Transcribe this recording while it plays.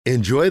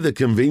Enjoy the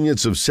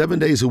convenience of 7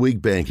 days a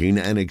week banking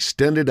and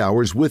extended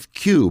hours with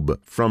Cube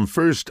from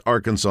First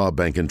Arkansas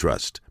Bank and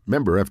Trust.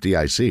 Member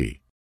FDIC.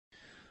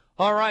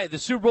 All right, the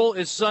Super Bowl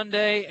is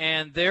Sunday,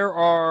 and there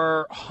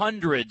are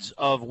hundreds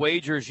of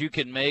wagers you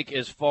can make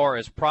as far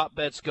as prop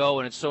bets go,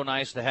 and it's so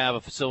nice to have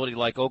a facility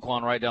like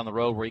Oaklawn right down the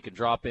road where you can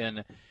drop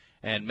in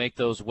and make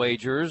those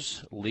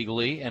wagers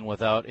legally and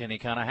without any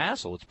kind of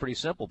hassle. It's pretty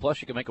simple.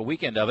 Plus, you can make a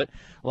weekend of it.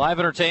 Live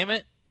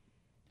entertainment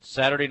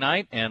Saturday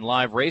night, and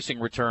live racing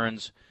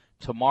returns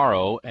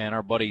tomorrow, and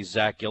our buddy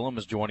Zack Gillham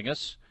is joining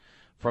us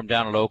from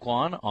down at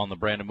Oaklawn on the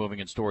Brandon Moving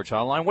and Storage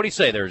Hotline. What do you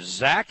say there,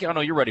 Zack? I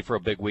know you're ready for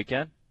a big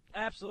weekend.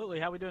 Absolutely.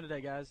 How we doing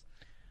today, guys?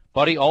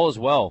 Buddy, all is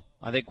well.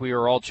 I think we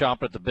are all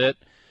chomping at the bit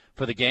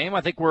for the game.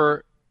 I think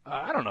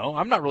I don't know.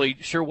 I'm not really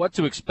sure what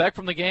to expect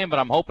from the game, but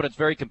I'm hoping it's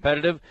very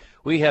competitive.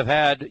 We have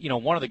had,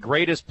 one of the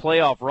greatest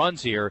playoff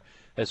runs here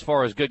as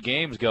far as good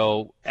games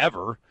go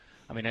ever.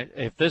 I mean,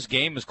 if this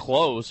game is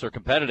close or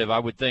competitive, I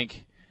would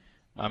think,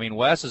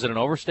 Wes, is it an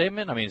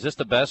overstatement? Is this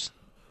the best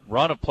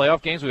run of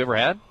playoff games we've ever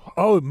had?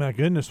 Oh, my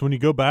goodness. When you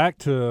go back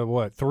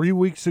to, 3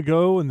 weeks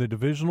ago in the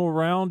divisional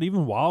round,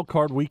 even wild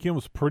card weekend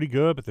was pretty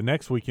good, but the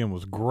next weekend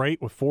was great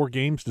with 4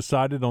 games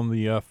decided on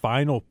the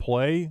final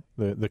play,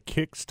 the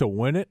kicks to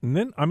win it. And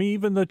then,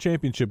 even the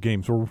championship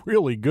games were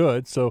really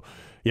good. So,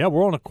 yeah,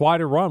 we're on a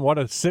quieter run. What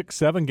a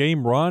 6-7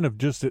 game run of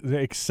just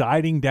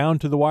exciting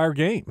down-to-the-wire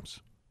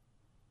games.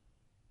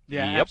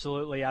 Yeah, Yep.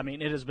 Absolutely.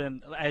 It has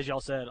been, as y'all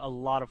said, a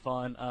lot of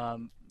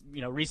fun.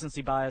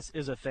 Recency bias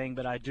is a thing,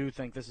 but I do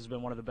think this has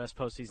been one of the best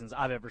postseasons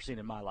I've ever seen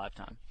in my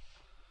lifetime.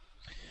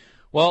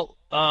 Well,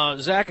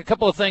 Zack, a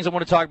couple of things I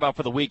want to talk about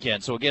for the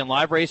weekend. So, again,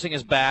 live racing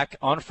is back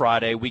on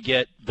Friday. We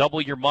get double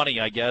your money,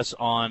 I guess,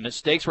 on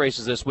stakes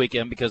races this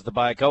weekend because the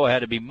Bayakoa had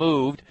to be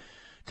moved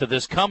to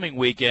this coming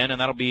weekend, and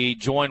that'll be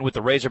joined with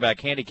the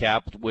Razorback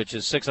Handicap, which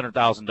is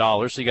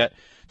 $600,000. So you got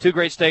 2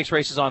 great stakes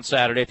races on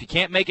Saturday. If you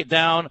can't make it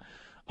down,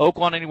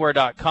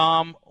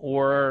 OaklawnAnywhere.com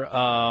or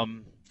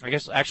I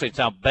guess actually it's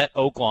now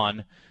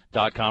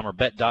betoaklawn.com or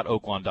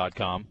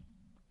bet.oaklawn.com.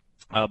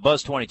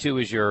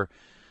 Buzz22 is your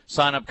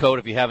sign-up code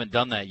if you haven't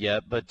done that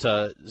yet. But,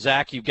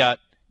 Zack, you've got,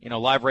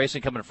 live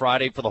racing coming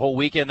Friday for the whole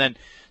weekend. Then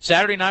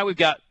Saturday night we've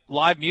got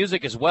live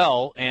music as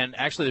well. And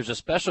actually there's a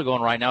special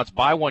going right now. It's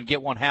buy one,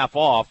 get one half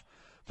off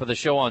for the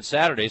show on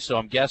Saturday. So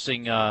I'm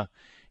guessing,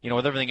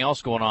 with everything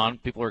else going on,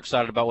 people are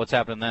excited about what's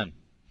happening then.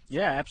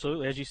 Yeah,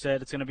 absolutely. As you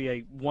said, it's going to be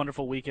a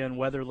wonderful weekend.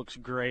 Weather looks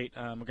great.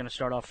 We're going to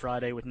start off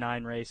Friday with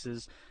 9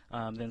 races.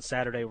 Then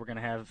Saturday we're going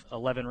to have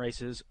 11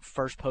 races.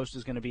 First post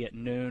is going to be at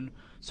noon,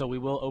 so we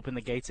will open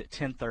the gates at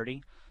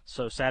 10:30.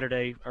 So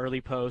Saturday,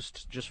 early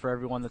post, just for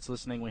everyone that's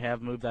listening, we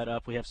have moved that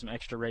up. We have some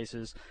extra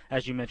races.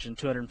 As you mentioned,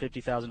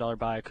 $250,000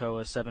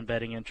 Bayakoa, 7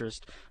 betting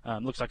interest.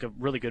 Looks like a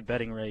really good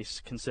betting race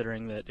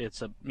considering that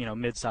it's a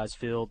mid-sized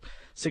field.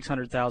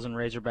 600,000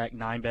 Razorback,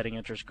 9 betting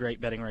interest.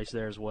 Great betting race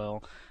there as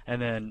well.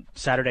 And then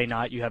Saturday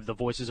night you have the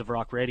Voices of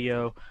Rock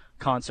Radio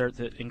concert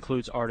that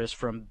includes artists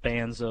from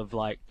bands of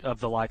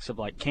the likes of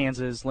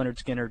Kansas, Leonard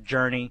Skinner,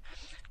 Journey.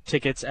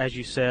 Tickets, as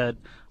you said,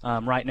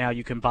 right now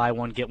you can buy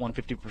one, get one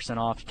 50%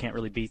 off. You can't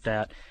really beat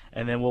that.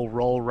 And then we'll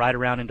roll right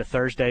around into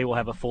Thursday. We'll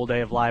have a full day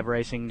of live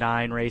racing,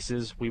 9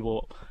 races. We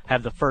will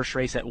have the first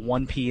race at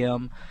 1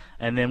 p.m.,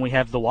 and then we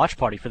have the watch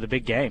party for the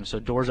big game. So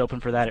doors open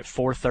for that at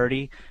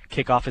 4:30.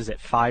 Kickoff is at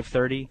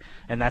 5:30,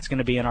 and that's going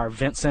to be in our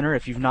event center.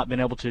 If you've not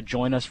been able to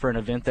join us for an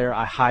event there,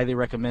 I highly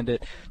recommend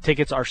it.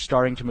 Tickets are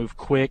starting to move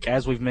quick.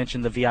 As we've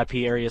mentioned, the VIP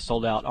area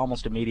sold out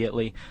almost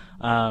immediately,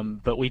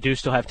 but we do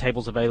still have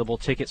tables available.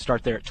 Tickets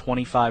start there at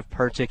 $25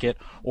 per ticket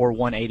or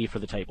 $180 for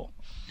the table.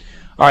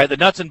 All right, the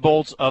nuts and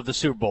bolts of the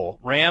Super Bowl.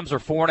 Rams are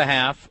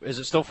 4.5. Is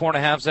it still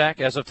 4.5,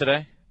 Zack, as of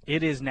today?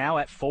 It is now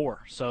at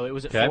 4. So it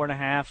was at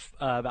 4.5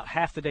 about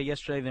half the day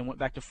yesterday, then went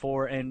back to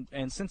 4. And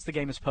since the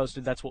game is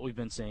posted, that's what we've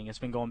been seeing. It's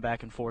been going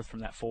back and forth from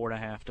that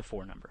 4.5 to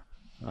 4 number.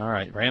 All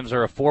right, Rams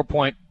are a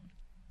 4-point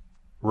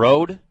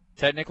road,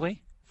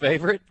 technically,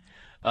 favorite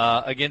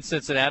against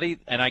Cincinnati.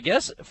 And I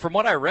guess from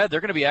what I read,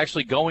 they're going to be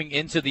actually going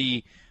into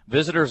the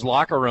visitors'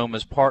 locker room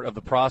as part of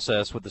the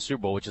process with the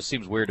Super Bowl, which just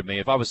seems weird to me.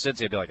 If I was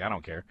Cincy, I'd be like, I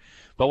don't care.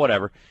 But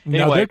whatever.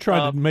 Anyway, no, they're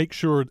trying to make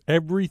sure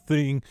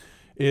everything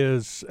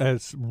is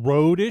as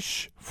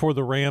roadish for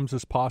the Rams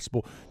as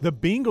possible. The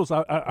Bengals,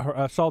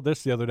 I saw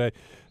this the other day.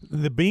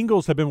 The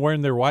Bengals have been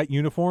wearing their white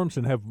uniforms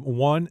and have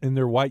won in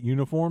their white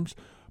uniforms,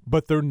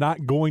 but they're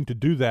not going to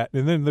do that.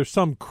 And then there's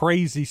some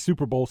crazy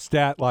Super Bowl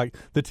stat like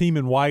the team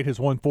in white has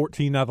won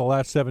 14 out of the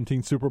last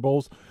 17 Super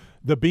Bowls.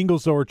 The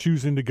Bengals, though, are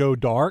choosing to go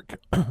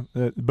dark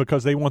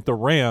because they want the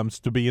Rams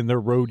to be in their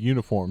road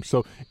uniforms.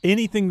 So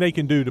anything they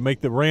can do to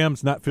make the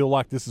Rams not feel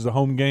like this is a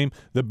home game,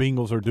 the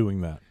Bengals are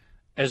doing that.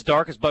 As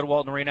dark as Bud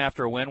Walton Arena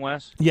after a win,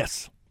 Wes?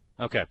 Yes.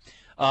 Okay.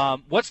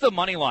 What's the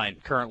money line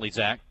currently,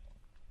 Zack?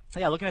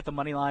 Yeah, looking at the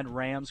money line,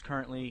 Rams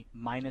currently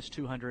minus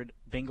 200.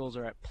 Bengals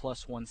are at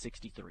plus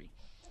 163.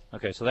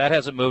 Okay, so that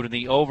hasn't moved, and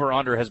the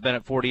over-under has been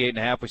at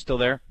 48.5. We still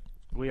there?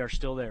 We are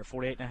still there,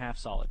 48.5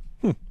 solid.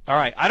 All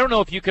right. I don't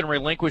know if you can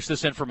relinquish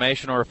this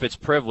information or if it's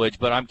privilege,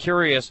 but I'm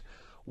curious,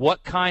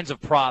 what kinds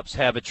of props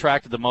have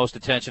attracted the most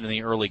attention in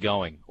the early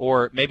going,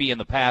 or maybe in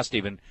the past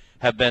even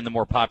have been the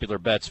more popular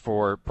bets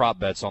for prop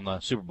bets on the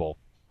Super Bowl?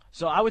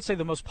 So I would say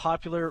the most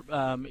popular,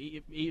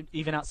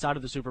 even outside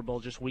of the Super Bowl,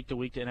 just week to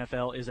week to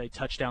NFL, is a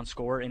touchdown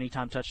score,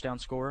 anytime touchdown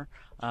score.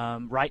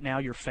 Right now,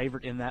 your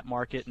favorite in that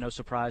market, no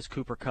surprise,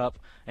 Cooper Kupp,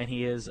 and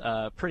he is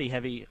pretty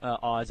heavy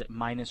odds at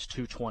minus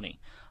 220.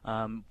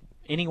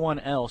 Anyone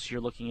else you're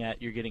looking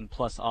at, you're getting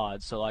plus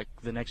odds. So like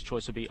the next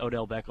choice would be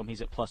Odell Beckham.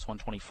 He's at plus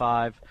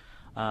 125.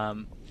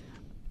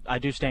 I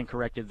do stand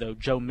corrected, though.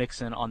 Joe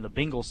Mixon on the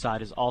Bengals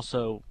side is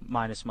also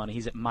minus money.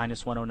 He's at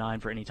minus 109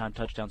 for anytime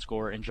touchdown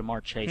score, and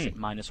Jamar Chase at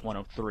minus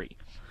 103.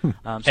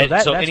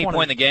 That's any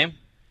point in the game?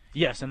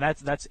 Yes, and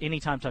that's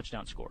anytime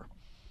touchdown score.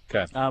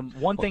 Okay.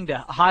 One thing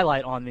to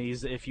highlight on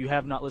these, if you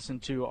have not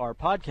listened to our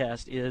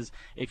podcast, is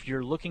if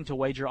you're looking to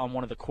wager on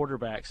one of the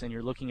quarterbacks and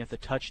you're looking at the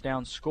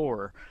touchdown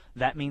score,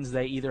 that means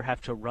they either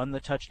have to run the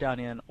touchdown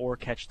in or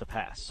catch the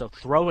pass. So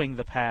throwing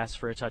the pass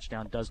for a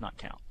touchdown does not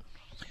count.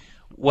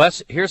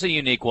 Wes, here's a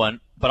unique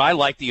one, but I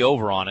like the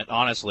over on it,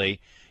 honestly.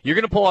 You're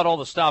going to pull out all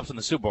the stops in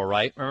the Super Bowl,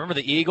 right? Remember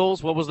the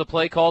Eagles? What was the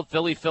play called?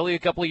 Philly a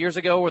couple of years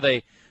ago where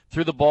they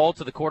threw the ball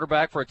to the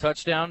quarterback for a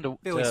touchdown to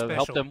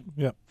help them?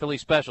 Yep. Philly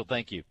special,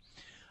 thank you.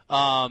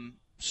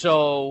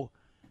 So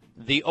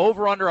the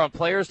over-under on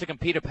players to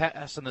compete a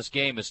pass in this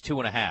game is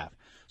 2.5.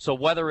 So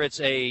whether it's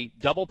a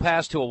double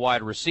pass to a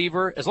wide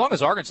receiver, as long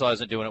as Arkansas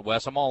isn't doing it,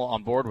 Wes, I'm all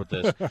on board with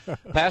this.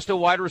 Pass to a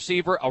wide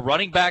receiver, a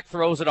running back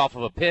throws it off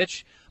of a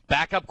pitch,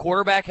 backup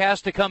quarterback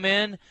has to come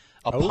in,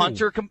 a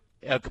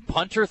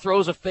punter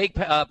throws a fake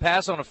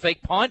pass on a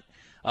fake punt,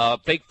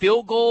 fake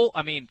field goal.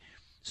 I mean,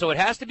 so it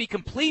has to be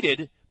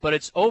completed, but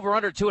it's over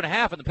under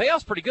 2.5, and the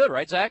payoff's pretty good,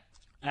 right, Zach?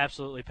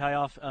 Absolutely.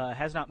 Payoff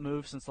has not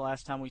moved since the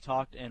last time we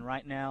talked, and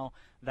right now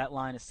that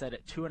line is set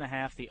at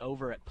 2.5, the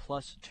over at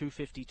plus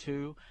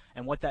 252.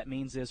 And what that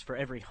means is for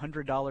every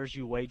 $100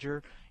 you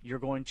wager, you're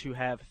going to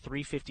have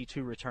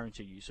 $352 returned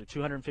to you. So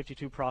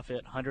 $252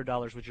 profit,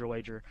 $100 with your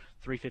wager,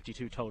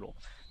 $352 total.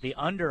 The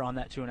under on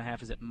that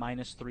 2.5 is at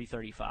minus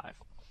 335.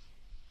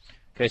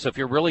 Okay, so if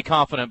you're really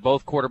confident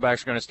both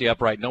quarterbacks are going to stay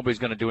upright, nobody's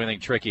going to do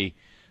anything tricky,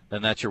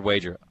 then that's your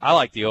wager. I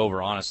like the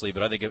over, honestly,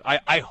 but I think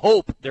I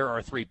hope there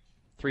are three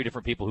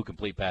different people who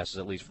complete passes,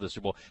 at least for the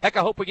Super Bowl. Heck,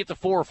 I hope we get to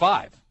 4 or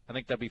 5. I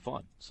think that'd be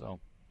fun.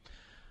 So,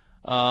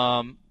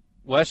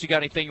 Wes, you got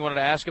anything you wanted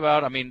to ask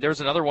about? I mean,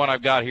 there's another one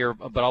I've got here,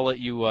 but I'll let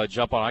you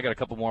jump on. I got a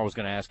couple more I was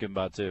going to ask him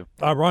about, too.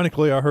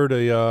 Ironically, I heard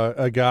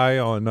a guy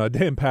on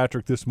Dan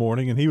Patrick this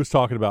morning, and he was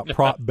talking about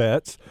prop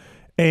bets.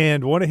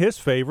 And one of his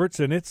favorites,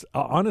 and it's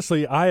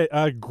honestly, I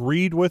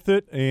agreed with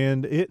it,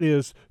 and it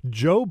is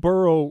Joe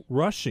Burrow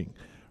rushing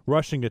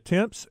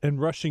attempts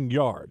and rushing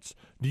yards.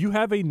 Do you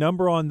have a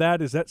number on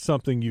that? Is that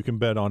something you can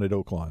bet on at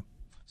Oakland?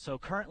 So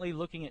currently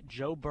looking at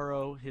Joe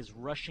Burrow, his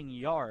rushing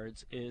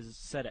yards is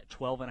set at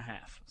 12.5.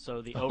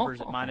 So the over is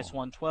at minus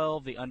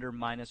 112, the under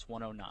minus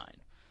 109.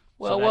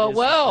 Well.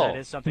 That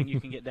is something you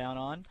can get down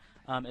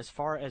on. As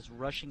far as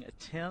rushing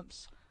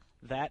attempts,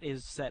 that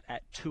is set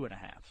at 2.5.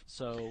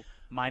 So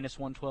minus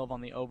 112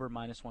 on the over,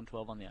 minus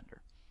 112 on the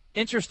under.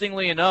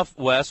 Interestingly enough,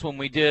 Wes, when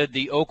we did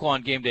the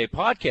Oakland Game Day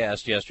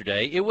podcast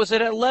yesterday, it was at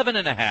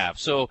 11.5.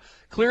 So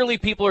clearly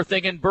people are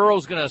thinking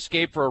Burrow's going to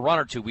escape for a run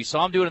or two. We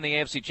saw him do it in the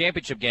AFC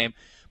Championship game.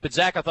 But,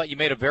 Zach, I thought you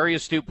made a very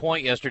astute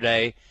point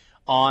yesterday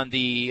on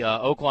the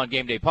Oakland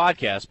Game Day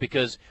podcast,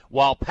 because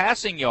while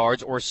passing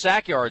yards, or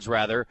sack yards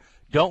rather,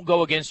 don't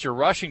go against your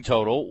rushing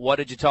total, what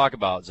did you talk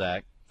about,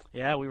 Zach?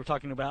 Yeah, we were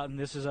talking about, and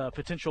this is a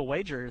potential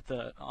wager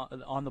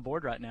on the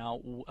board right now.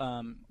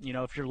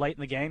 If you're late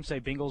in the game, say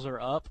Bengals are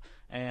up,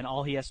 and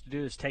all he has to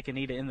do is take a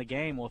knee to end the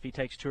game. Well, if he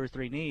takes 2 or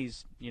 3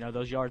 knees,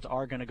 those yards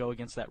are going to go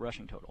against that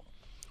rushing total.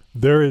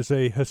 There is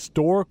a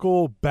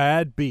historical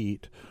bad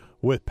beat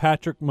with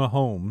Patrick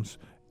Mahomes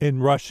in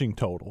rushing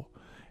total.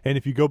 And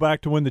if you go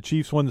back to when the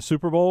Chiefs won the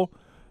Super Bowl,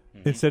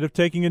 instead of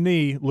taking a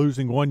knee,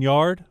 losing 1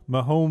 yard,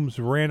 Mahomes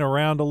ran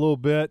around a little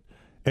bit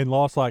and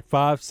lost like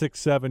 5, 6,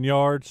 7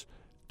 yards.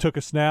 Took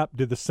a snap,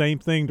 did the same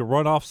thing to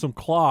run off some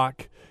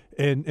clock,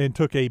 and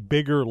took a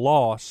bigger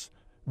loss,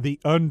 the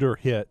under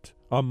hit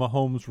on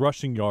Mahomes'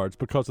 rushing yards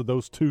because of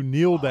those 2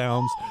 kneel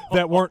downs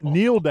that weren't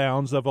kneel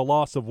downs of a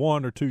loss of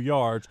 1 or 2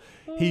 yards.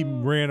 He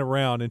ran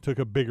around and took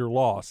a bigger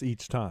loss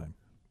each time.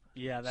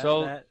 Yeah,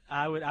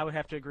 I would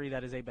have to agree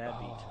that is a bad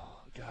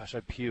beat. Gosh,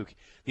 I puke.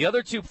 The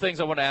other 2 things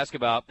I want to ask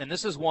about, and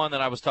this is one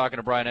that I was talking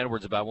to Brian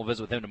Edwards about. We'll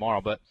visit with him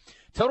tomorrow, but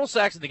total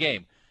sacks in the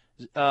game.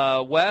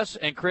 Wes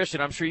and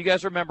Christian, I'm sure you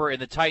guys remember in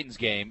the Titans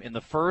game, in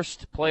the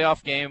first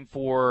playoff game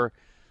for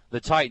the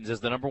Titans as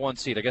the number 1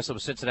 seed. I guess it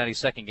was Cincinnati's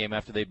second game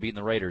after they'd beaten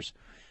the Raiders.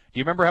 Do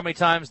you remember how many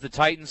times the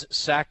Titans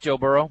sacked Joe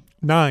Burrow?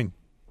 9.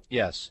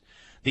 Yes.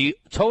 The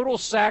total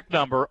sack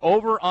number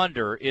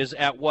over-under is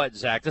at what,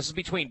 Zach? This is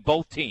between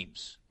both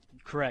teams.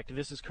 Correct.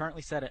 This is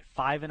currently set at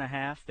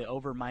 5.5, the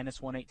over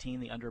minus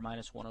 118, the under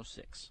minus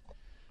 106.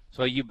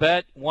 So you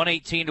bet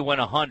 118 to win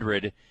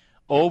 100.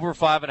 Over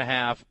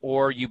 5.5,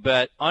 or you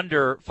bet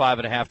under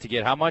 5.5 to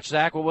get how much,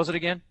 Zach? What was it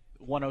again?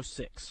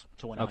 106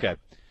 to win. Okay.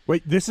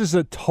 Wait, this is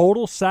a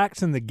total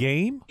sacks in the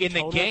game? In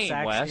the Total game,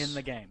 sacks Wes. in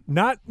the game.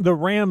 Not the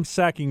Rams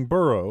sacking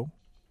Burrow.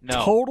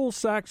 No. Total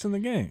sacks in the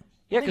game.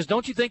 Yeah, because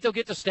don't you think they'll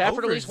get to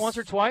Stafford at least Overs. once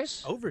or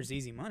twice? Over's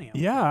easy money.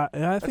 Yeah,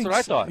 I think what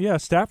I thought. Yeah,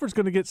 Stafford's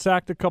going to get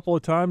sacked a couple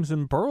of times,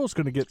 and Burrow's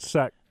going to get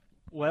sacked.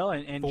 Well,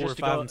 and 4 or just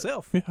to 5 go,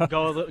 himself.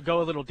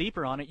 go a little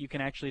deeper on it, you can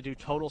actually do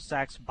total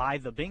sacks by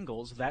the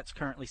Bengals. That's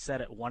currently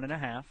set at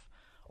 1.5,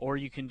 or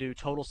you can do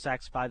total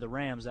sacks by the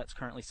Rams. That's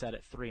currently set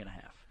at 3.5.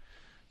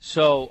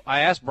 So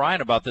I asked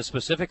Brian about this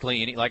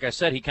specifically, and like I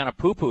said, he kind of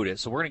poo-pooed it.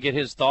 So we're going to get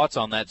his thoughts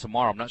on that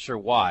tomorrow. I'm not sure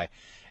why.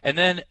 And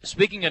then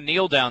speaking of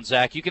kneel down,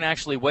 Zach, you can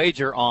actually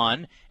wager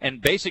on, and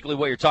basically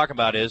what you're talking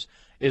about is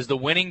the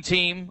winning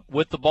team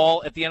with the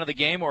ball at the end of the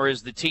game, or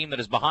is the team that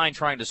is behind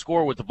trying to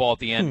score with the ball at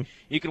the end?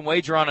 You can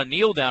wager on a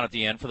kneel down at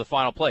the end for the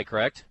final play,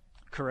 correct?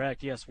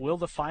 Correct, yes. Will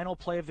the final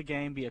play of the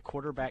game be a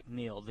quarterback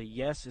kneel? The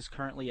yes is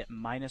currently at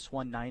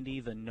 -190.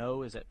 The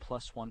no is at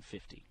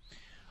 +150.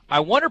 I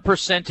wonder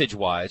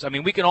percentage-wise. I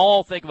mean, we can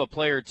all think of a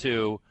player or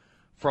two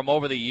from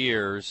over the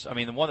years. I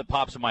mean, the one that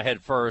pops in my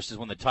head first is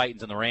when the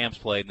Titans and the Rams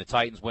played, and the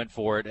Titans went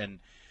for it and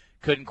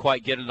couldn't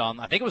quite get it on.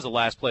 I think it was the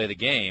last play of the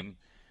game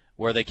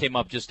where they came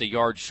up just a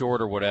yard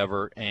short or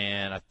whatever,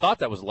 and I thought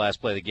that was the last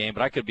play of the game,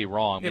 but I could be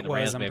wrong. I mean, It the was,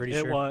 Rams I'm may have- pretty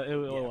It sure. was, it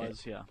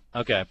was, yeah.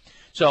 Okay.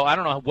 So I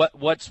don't know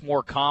what's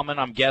more common.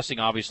 I'm guessing,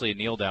 obviously, a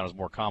kneel down is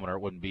more common, or it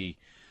wouldn't be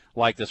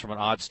like this from an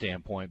odds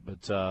standpoint.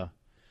 But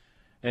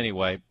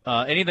anyway,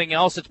 anything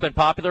else that's been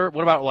popular?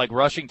 What about like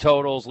rushing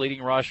totals,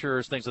 leading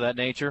rushers, things of that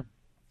nature?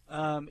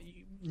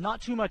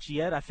 Not too much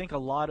yet. I think a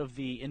lot of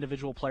the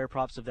individual player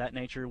props of that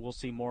nature will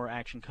see more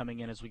action coming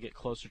in as we get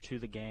closer to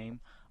the game.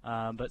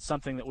 But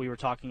something that we were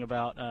talking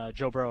about,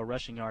 Joe Burrow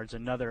rushing yards,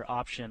 another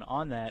option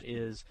on that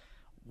is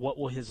what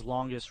will his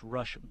longest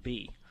rush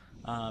be?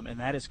 And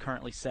that is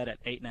currently set at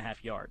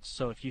 8.5 yards.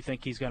 So if you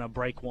think he's going to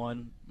break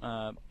one,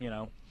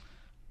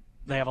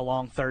 they have a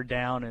long third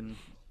down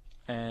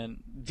and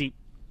deep.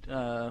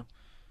 They're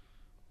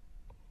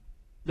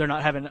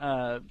not having.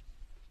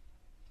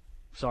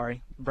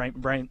 Sorry,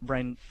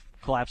 brain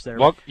collapse there.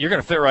 Well, you're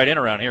going to fit right in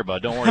around here,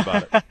 bud. Don't worry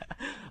about it.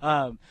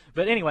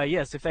 But anyway,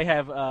 yes, if they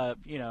have a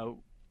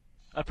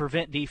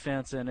prevent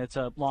defense and it's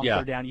a long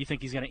third down, you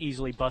think he's going to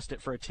easily bust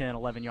it for a 10,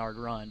 11-yard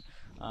run.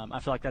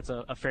 I feel like that's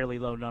a fairly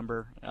low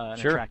number, an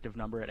attractive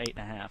number at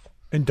 8.5.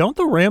 And don't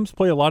the Rams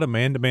play a lot of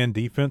man-to-man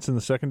defense in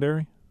the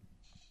secondary?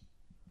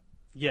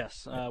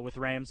 Yes, with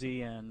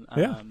Ramsey and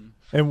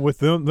and with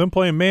them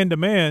playing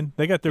man-to-man,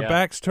 they got their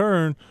backs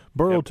turned.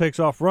 Burrow takes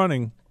off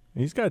running.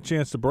 He's got a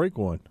chance to break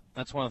one.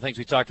 That's one of the things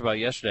we talked about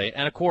yesterday.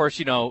 And, of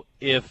course,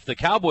 if the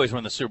Cowboys were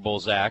in the Super Bowl,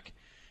 Zach,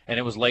 and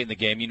it was late in the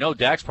game,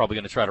 Dak's probably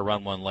going to try to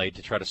run one late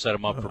to try to set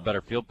him up for better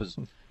field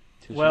position.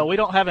 Well, we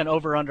don't have an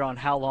over-under on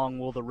how long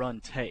will the run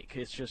take.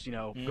 It's just,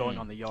 going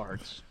on the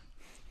yards.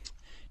 Do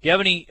you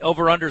have any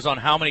over-unders on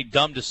how many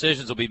dumb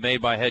decisions will be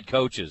made by head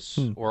coaches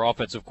or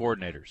offensive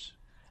coordinators?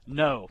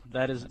 No,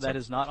 that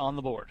is not on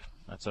the board.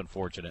 That's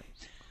unfortunate.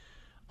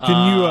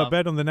 Can you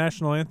bet on the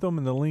national anthem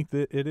and the length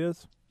that it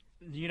is?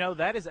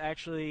 That is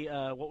actually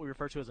what we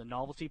refer to as a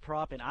novelty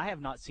prop, and I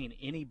have not seen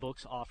any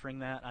books offering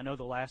that. I know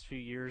the last few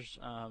years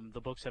the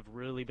books have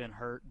really been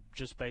hurt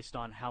just based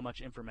on how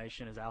much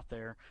information is out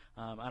there.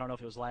 I don't know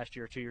if it was last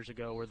year or 2 years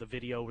ago where the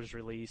video was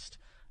released,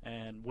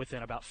 and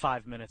within about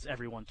 5 minutes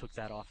everyone took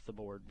that off the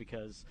board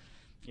because,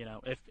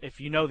 if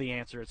you know the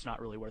answer, it's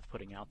not really worth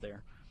putting out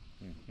there.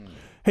 Mm-hmm.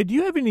 Hey, do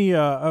you have any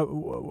I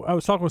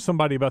was talking with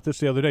somebody about this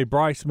the other day.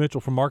 Bryce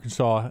Mitchell from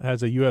Arkansas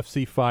has a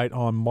UFC fight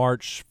on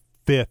March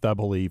 5th, I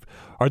believe.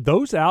 Are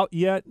those out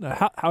yet?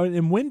 How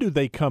and when do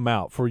they come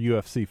out for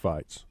UFC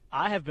fights?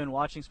 I have been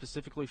watching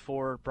specifically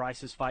for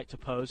Bryce's fight to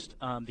post.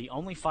 The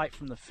only fight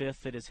from the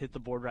 5th that has hit the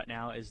board right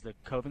now is the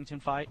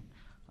Covington fight.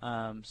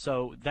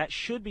 So that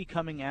should be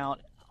coming out,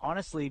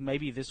 honestly,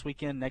 maybe this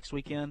weekend, next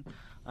weekend.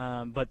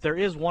 But there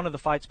is one of the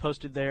fights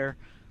posted there.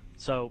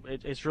 So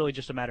it's really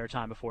just a matter of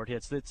time before it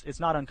hits. It's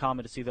not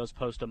uncommon to see those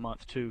post a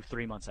month,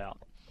 2-3 months out.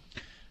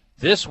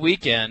 This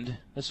weekend,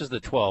 this is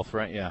the 12th,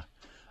 right? Yeah.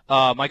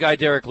 My guy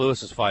Derek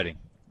Lewis is fighting,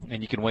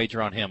 and you can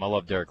wager on him. I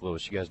love Derek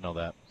Lewis. You guys know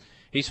that.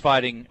 He's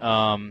fighting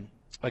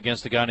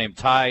against a guy named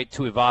Tai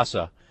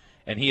Tuivasa,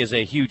 and he is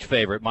a huge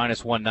favorite,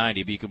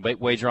 -190. But you can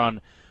wager on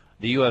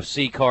the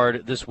UFC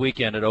card this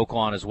weekend at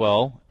Oaklawn as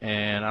well.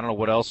 And I don't know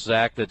what else,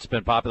 Zach, that's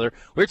been popular.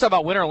 We were talking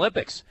about Winter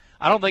Olympics.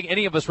 I don't think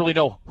any of us really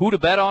know who to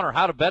bet on or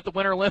how to bet the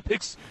Winter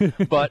Olympics.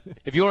 But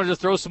if you want to just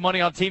throw some money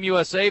on Team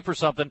USA for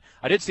something,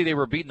 I did see they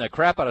were beating the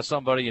crap out of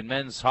somebody in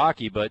men's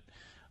hockey. But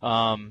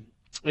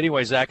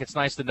anyway, Zach, it's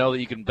nice to know that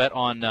you can bet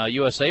on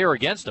USA or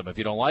against them if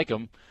you don't like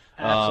them,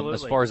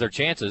 as far as their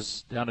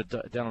chances down in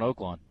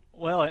Oaklawn.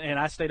 Well, and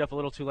I stayed up a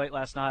little too late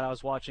last night. I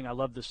was watching. I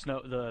love the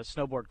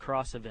snowboard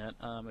cross event.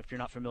 If you're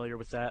not familiar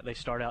with that, they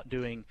start out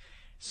doing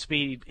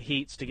speed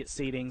heats to get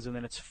seedings, and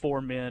then it's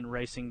 4 men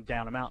racing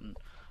down a mountain.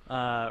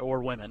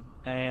 Or women.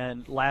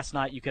 And last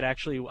night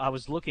I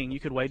was looking, you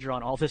could wager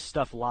on all this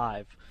stuff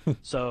live.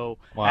 So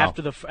wow.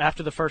 after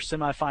the first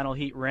semifinal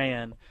heat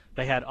ran,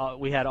 we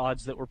had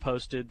odds that were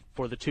posted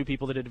for the 2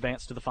 people that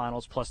advanced to the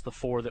finals plus the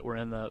 4 that were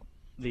in the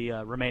the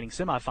remaining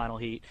semifinal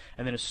heat,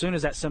 and then as soon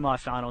as that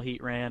semifinal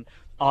heat ran,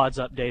 odds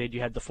updated,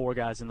 you had the 4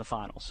 guys in the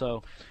final.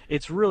 So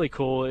it's really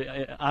cool.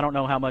 I don't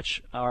know how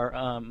much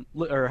how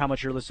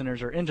much your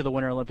listeners are into the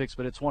Winter Olympics,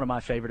 but it's one of my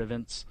favorite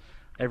events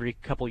every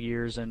couple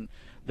years, and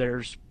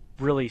there's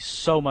really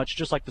so much,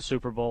 just like the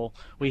Super Bowl.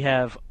 We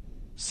have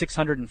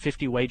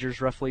 650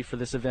 wagers roughly for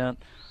this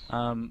event.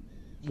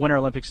 Winter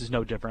Olympics is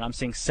no different. I'm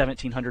seeing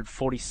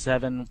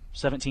 1,747,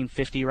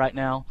 1,750 right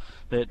now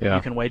that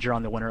you can wager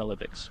on the Winter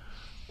Olympics.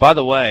 By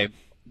the way,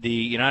 the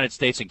United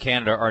States and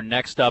Canada are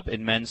next up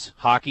in men's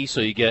hockey, so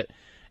you get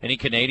any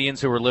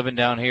Canadians who are living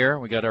down here.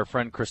 We got our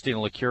friend Christina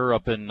LaCure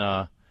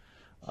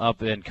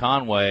up in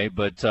Conway,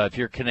 but if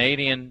you're a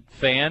Canadian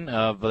fan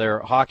of their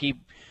hockey,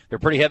 they're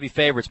pretty heavy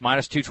favorites,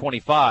 minus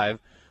 225,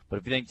 but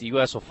if you think the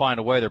U.S. will find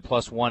a way, they're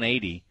plus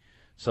 180.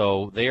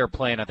 So they are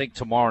playing, I think,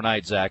 tomorrow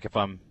night, Zach, if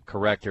I'm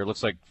correct here. It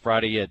looks like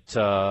Friday at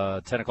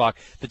 10 o'clock.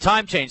 The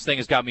time change thing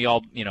has got me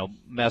all,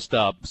 messed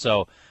up.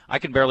 So I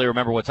can barely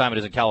remember what time it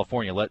is in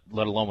California, let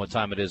alone what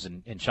time it is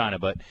in China.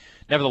 But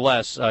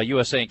nevertheless,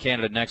 USA and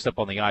Canada next up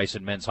on the ice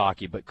in men's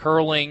hockey. But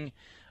curling,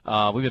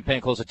 we've been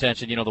paying close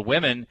attention. The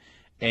women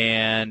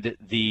and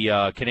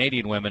the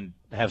Canadian women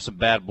have some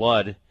bad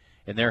blood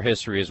in their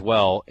history as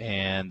well.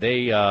 And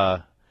they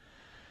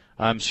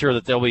I'm sure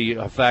that there'll be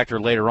a factor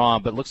later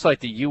on, but it looks like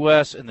the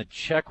U.S. and the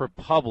Czech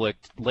Republic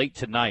late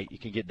tonight, you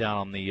can get down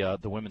on the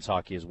women's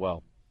hockey as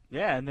well.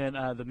 Yeah, and then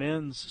the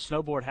men's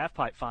snowboard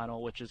halfpipe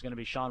final, which is going to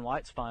be Shaun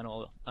White's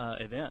final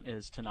event,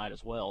 is tonight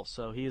as well.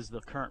 So he is the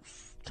current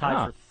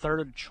tied for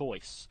third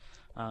choice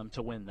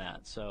to win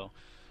that. So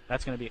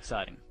that's going to be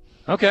exciting.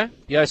 Okay.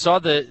 Yeah, I saw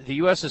the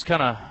U.S. has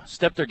kind of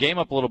stepped their game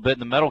up a little bit in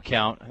the medal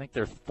count. I think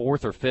they're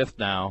 4th or 5th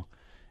now.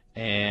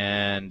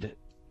 And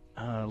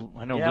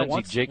I know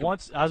Lindsey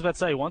Jacobs. I was about to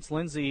say, once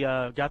Lindsey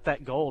got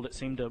that gold, it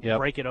seemed to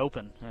break it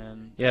open.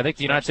 And I think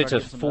the United States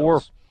has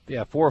 4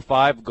 or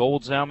 5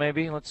 golds now,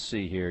 maybe. Let's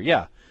see here.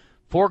 Yeah,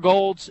 4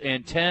 golds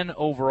and 10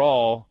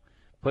 overall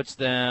puts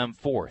them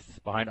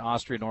 4th behind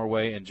Austria,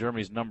 Norway, and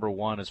Germany's number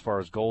 1 as far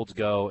as golds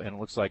go. And it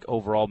looks like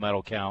overall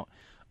medal count,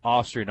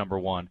 Austria number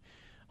 1.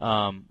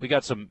 We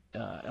got some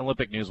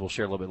Olympic news we'll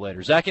share a little bit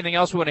later. Zach, anything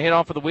else we want to hit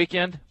on for the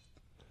weekend?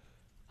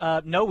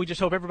 No, we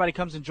just hope everybody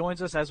comes and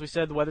joins us. As we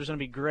said, the weather's going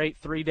to be great.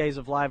 3 days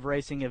of live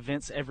racing,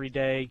 events every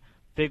day,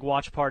 big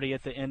watch party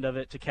at the end of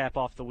it to cap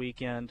off the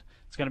weekend.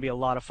 It's going to be a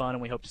lot of fun,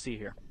 and we hope to see you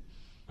here.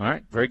 All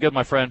right. Very good,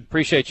 my friend.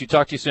 Appreciate you.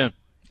 Talk to you soon.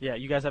 Yeah,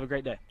 you guys have a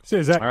great day. See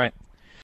you, Zach. All right.